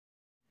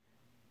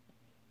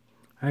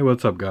Hey,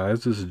 what's up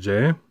guys? This is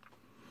Jay,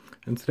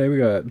 and today we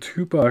got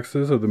 2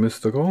 boxes of the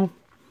Mythical.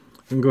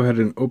 We can go ahead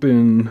and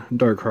open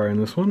Darkrai in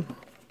this one.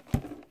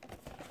 Just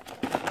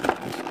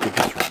get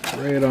this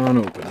right on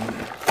open.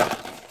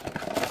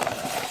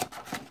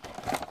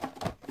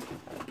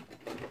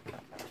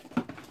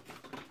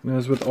 And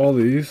as with all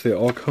these, they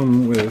all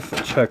come with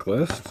a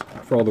checklist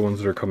for all the ones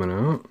that are coming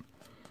out.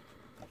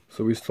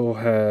 So we still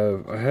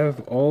have, I have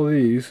all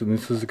these, and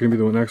this is going to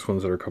be the next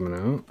ones that are coming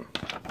out.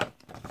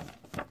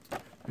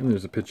 And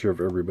there's a picture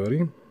of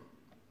everybody.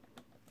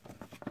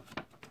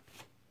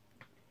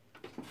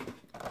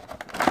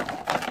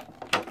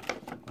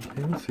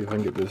 Okay, let's see if I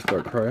can get this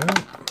Darkrai out.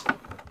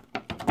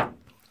 I'll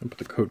put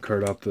the code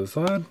card off to the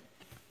side.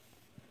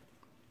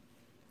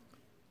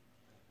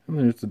 And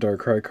there's the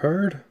Darkrai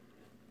card.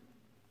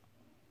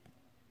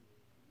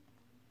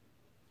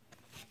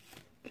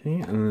 Okay,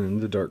 and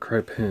then the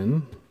Darkrai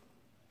pin.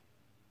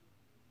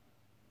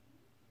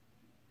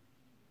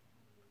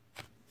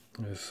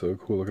 That is so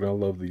cool. Look at, I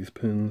love these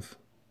pins.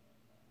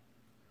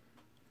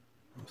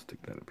 I'll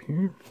stick that up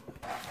here.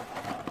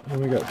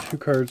 And we got 2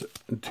 cards,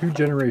 2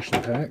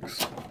 generation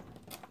packs.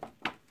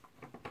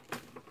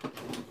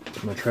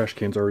 My trash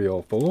can's already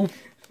all full.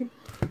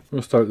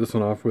 We'll start this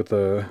one off with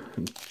a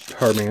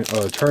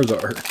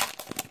Charizard.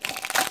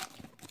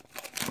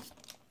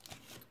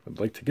 I'd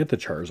like to get the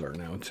Charizard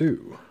now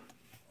too.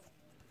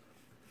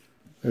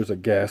 There's a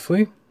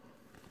Ghastly,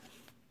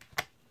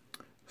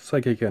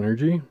 Psychic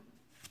Energy,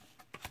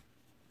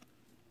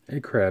 a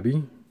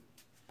Krabby,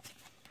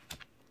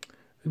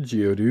 a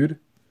Geodude,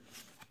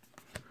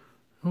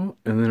 oh,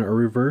 and then our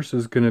reverse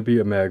is going to be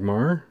a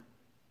Magmar.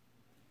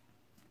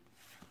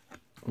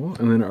 Oh,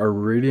 and then our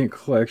Radiant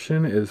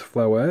Collection is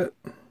Flowette,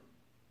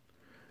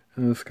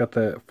 and it's got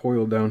that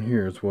foil down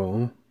here as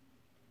well.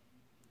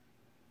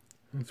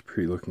 That's a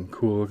pretty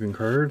cool looking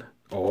card.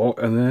 Oh,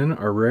 and then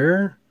our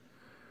rare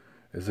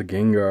is a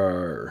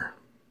Gengar.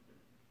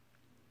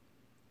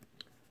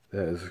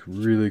 That is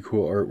really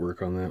cool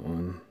artwork on that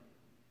one.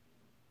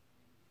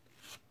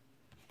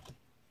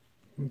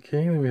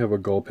 Okay, then we have a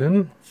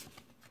Gulpin,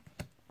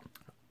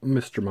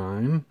 Mr.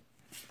 Mime,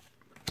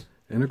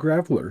 and a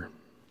Graveler.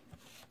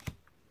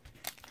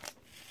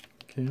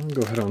 Okay, I'll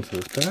go ahead onto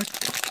this pack.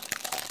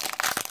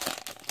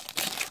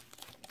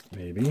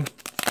 Maybe.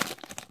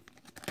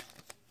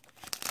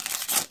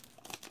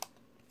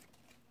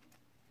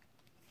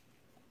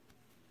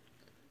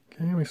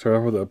 Okay, we start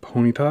off with a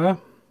Ponyta,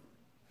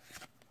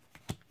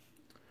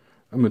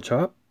 a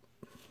Machop,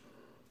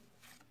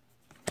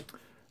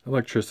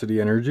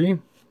 Electricity Energy,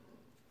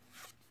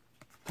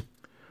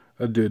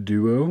 a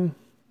Doduo,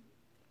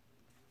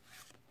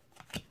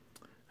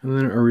 and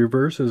then our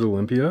reverse is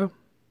Olympia.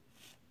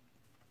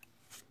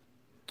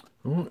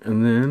 Oh,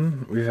 and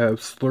then we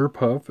have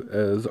Slurpuff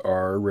as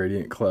our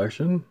Radiant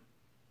Collection.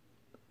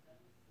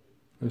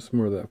 There's some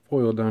more of that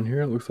foil down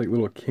here. It looks like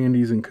little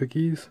candies and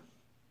cookies.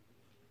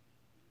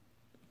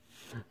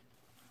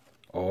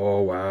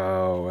 Oh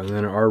wow, and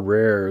then our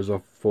rare is a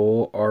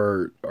full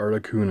art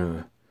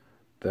Articuno.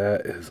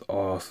 That is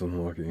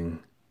awesome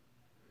looking.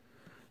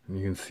 And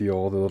you can see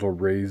all the little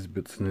raised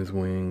bits in his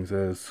wings.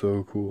 That is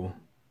so cool.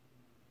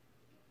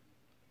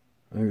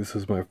 I think this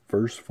is my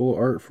first full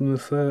art from the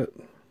set.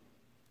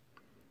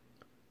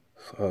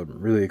 So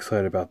I'm really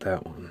excited about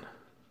that one.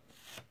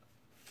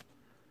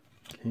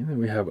 Okay, then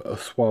we have a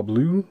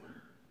Swablu.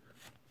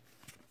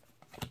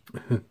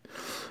 And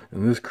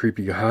this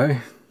creepy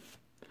guy.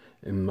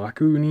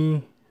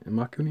 Imakuni, I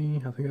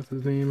think that's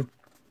his name.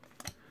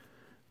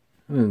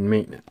 And then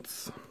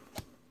Maintenance.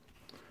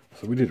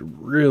 So we did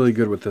really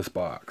good with this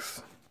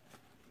box.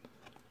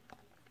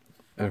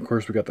 And of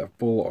course we got that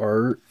full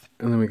art.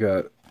 And then we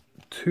got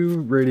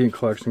 2 Radiant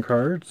Collection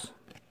cards.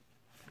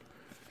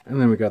 And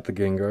then we got the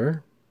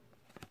Gengar.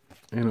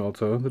 And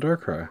also the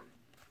Darkrai.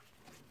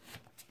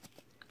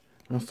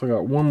 I still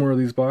got 1 more of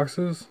these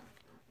boxes.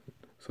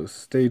 So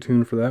stay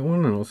tuned for that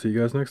one, and I'll see you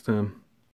guys next time.